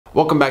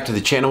Welcome back to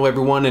the channel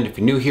everyone, and if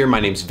you're new here, my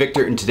name's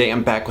Victor and today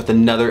I'm back with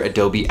another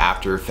Adobe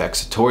After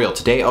Effects tutorial.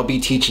 Today I'll be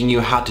teaching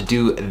you how to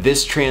do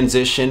this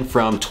transition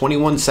from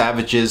 21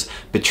 Savage's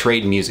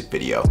Betrayed music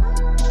video.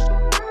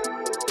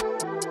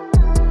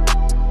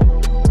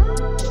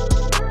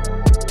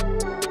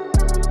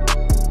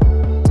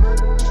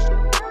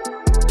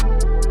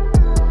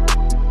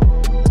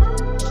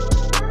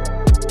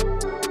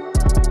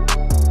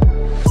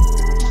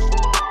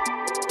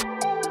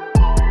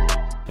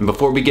 And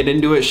before we get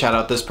into it, shout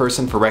out this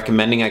person for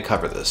recommending I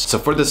cover this. So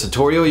for this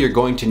tutorial, you're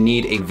going to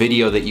need a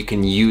video that you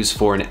can use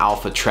for an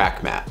alpha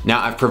track matte.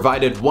 Now I've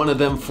provided one of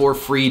them for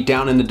free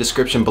down in the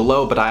description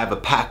below, but I have a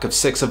pack of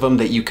 6 of them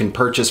that you can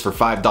purchase for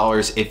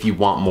 $5 if you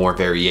want more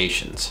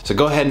variations. So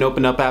go ahead and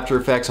open up After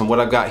Effects, and what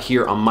I've got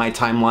here on my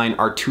timeline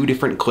are 2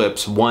 different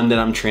clips, one that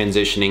I'm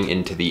transitioning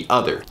into the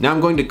other. Now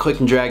I'm going to click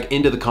and drag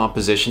into the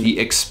composition the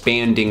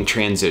expanding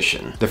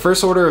transition. The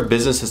first order of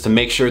business is to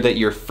make sure that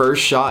your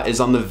first shot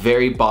is on the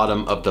very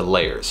bottom of the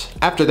layers.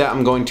 After that,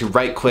 I'm going to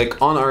right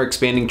click on our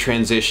expanding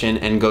transition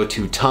and go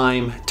to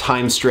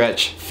time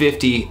stretch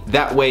 50.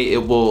 That way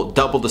it will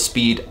double the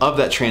speed of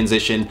that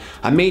transition.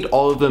 I made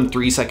all of them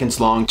 3 seconds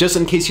long just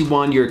in case you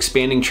want your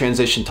expanding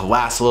transition to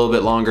last a little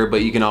bit longer,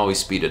 but you can always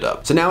speed it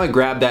up. So now I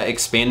grab that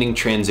expanding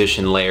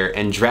transition layer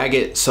and drag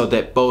it so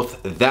that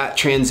both that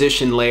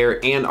transition layer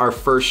and our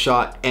first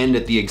shot end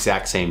at the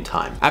exact same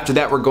time. After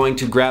that, we're going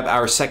to grab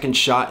our second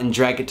shot and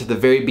drag it to the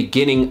very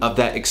beginning of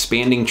that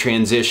expanding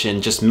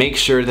transition. Just make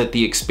sure that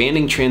the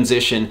expanding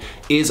transition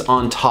is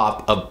on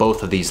top of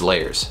both of these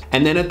layers.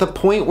 And then at the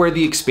point where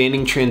the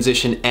expanding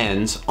transition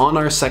ends, on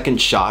our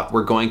second shot,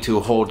 we're going to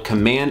hold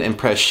Command and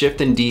press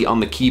Shift and D on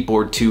the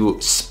keyboard to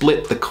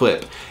split the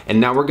clip. And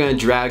now we're going to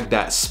drag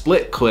that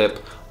split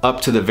clip up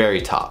to the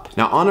very top.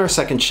 Now on our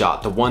second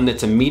shot, the one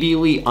that's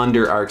immediately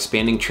under our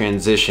expanding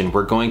transition,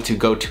 we're going to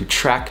go to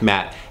Track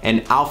Matte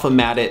and alpha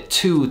matte it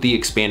to the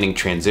expanding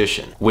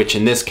transition, which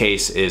in this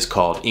case is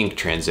called Ink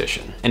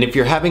Transition. And if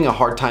you're having a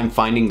hard time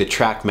finding the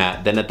track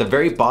matte, then at the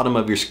very bottom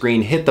of your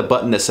screen, hit the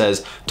button that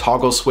says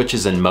Toggle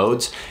Switches and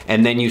Modes,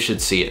 and then you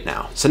should see it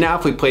now. So now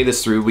if we play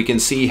this through, we can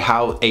see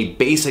how a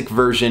basic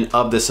version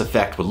of this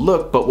effect would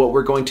look, but what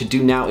we're going to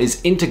do now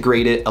is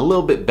integrate it a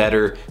little bit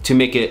better to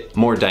make it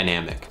more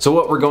dynamic. So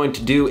what we're going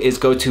to do is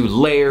go to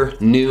Layer,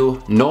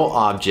 New, Null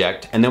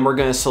Object, and then we're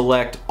going to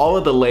select all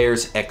of the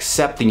layers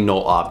except the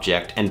null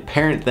object and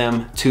parent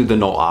them to the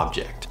null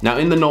object. Now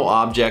in the null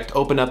object,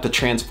 open up the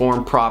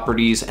transform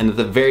properties, and at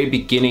the very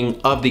beginning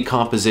of the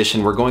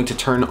composition, we're going to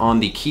turn on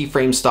the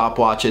keyframe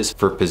stopwatches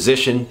for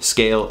position,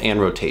 scale,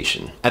 and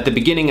rotation. At the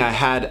beginning, I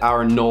had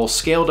our null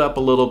scaled up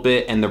a little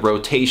bit and the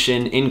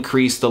rotation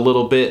increased a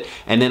little bit,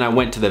 and then I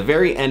went to the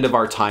very end of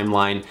our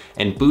timeline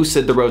and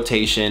boosted the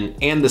rotation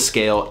and the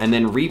scale and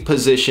then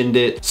repositioned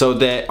it so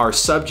that our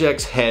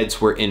subject's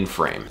heads were in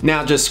frame.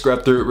 Now just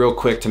scrub through it real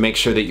quick to make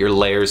sure that your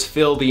layers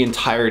fill the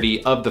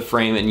entirety of the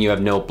frame and you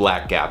have no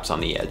black gaps on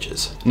the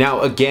edges.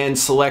 Now again,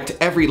 select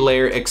every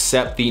layer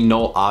except the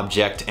null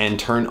object and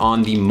turn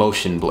on the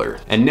motion blur.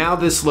 And now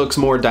this looks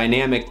more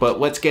dynamic, but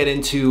let's get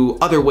into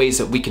other ways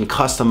that we can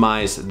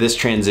customize this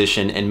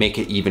transition and make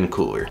it even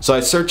cooler. So I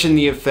searched in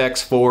the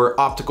effects for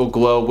Optical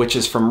Glow, which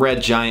is from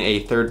Red Giant,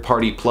 a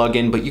third-party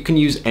plugin, but you can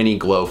use any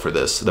glow for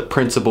this. The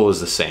principle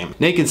is the same.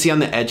 Now you can see on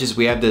the edges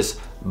we have this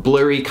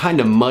blurry, kind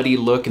of muddy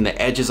look, and the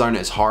edges aren't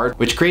as hard,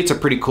 which creates a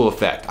pretty cool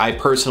effect. I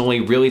personally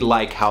really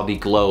like how the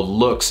glow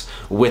looks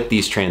with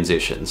these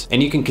transitions.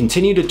 And you can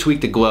continue to tweak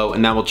the glow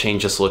and that will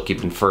change this look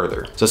even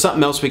further. So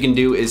something else we can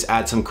do is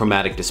add some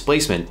chromatic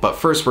displacement, but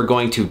first we're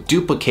going to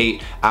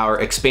duplicate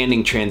our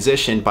expanding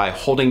transition by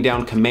holding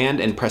down Command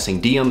and pressing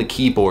D on the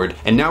keyboard.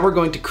 And now we're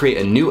going to create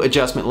a new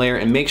adjustment layer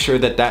and make sure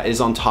that that is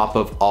on top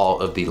of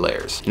all of the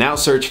layers. Now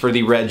search for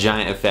the Red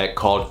Giant effect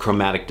called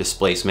Chromatic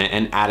Displacement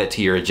and add it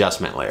to your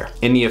adjustment layer.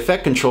 In the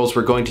effect controls,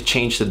 we're going to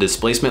change the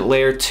displacement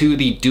layer to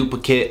the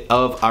duplicate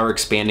of our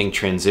expanding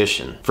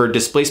transition. For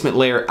displacement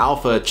layer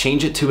alpha,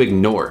 change it to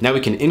ignore. Now we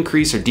can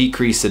increase or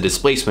decrease the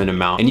displacement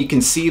amount, and you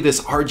can see this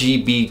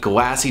RGB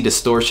glassy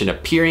distortion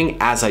appearing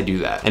as I do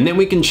that. And then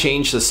we can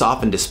change the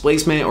soften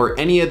displacement or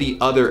any of the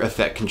other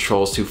effect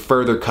controls to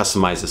further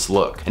customize this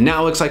look. And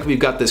now it looks like we've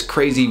got this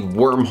crazy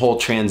wormhole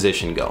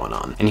transition going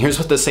on. And here's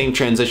what the same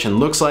transition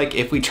looks like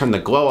if we turn the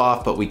glow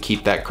off, but we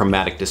keep that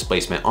chromatic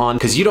displacement on,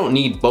 because you don't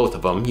need both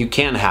of them. You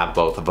can have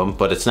both of them,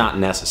 but it's not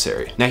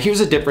necessary. Now here's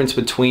a difference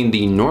between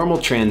the normal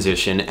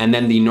transition and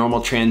then the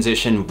normal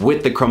transition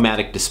with the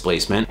chromatic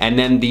displacement, and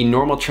then the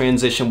normal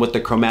transition with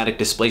the chromatic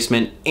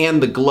displacement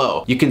and the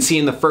glow. You can see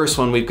in the first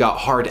one we've got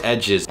hard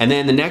edges, and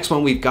then the next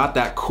one we've got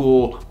that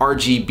cool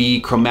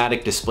RGB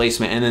chromatic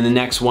displacement, and then the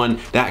next one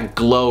that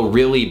glow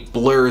really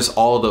blurs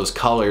all of those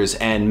colors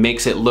and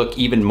makes it look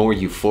even more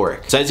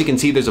euphoric. So as you can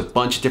see, there's a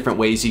bunch of different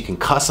ways you can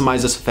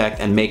customize this effect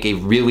and make a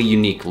really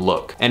unique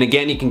look. And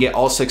again, you can get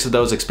all 6 of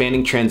those expanding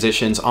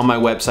transitions on my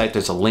website.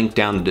 There's a link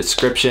down in the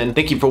description.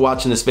 Thank you for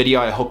watching this video.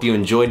 I hope you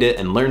enjoyed it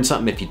and learned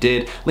something. If you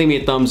did, leave me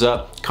a thumbs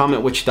up,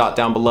 comment what you thought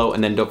down below,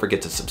 and then don't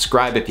forget to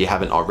subscribe if you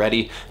haven't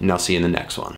already, and I'll see you in the next one.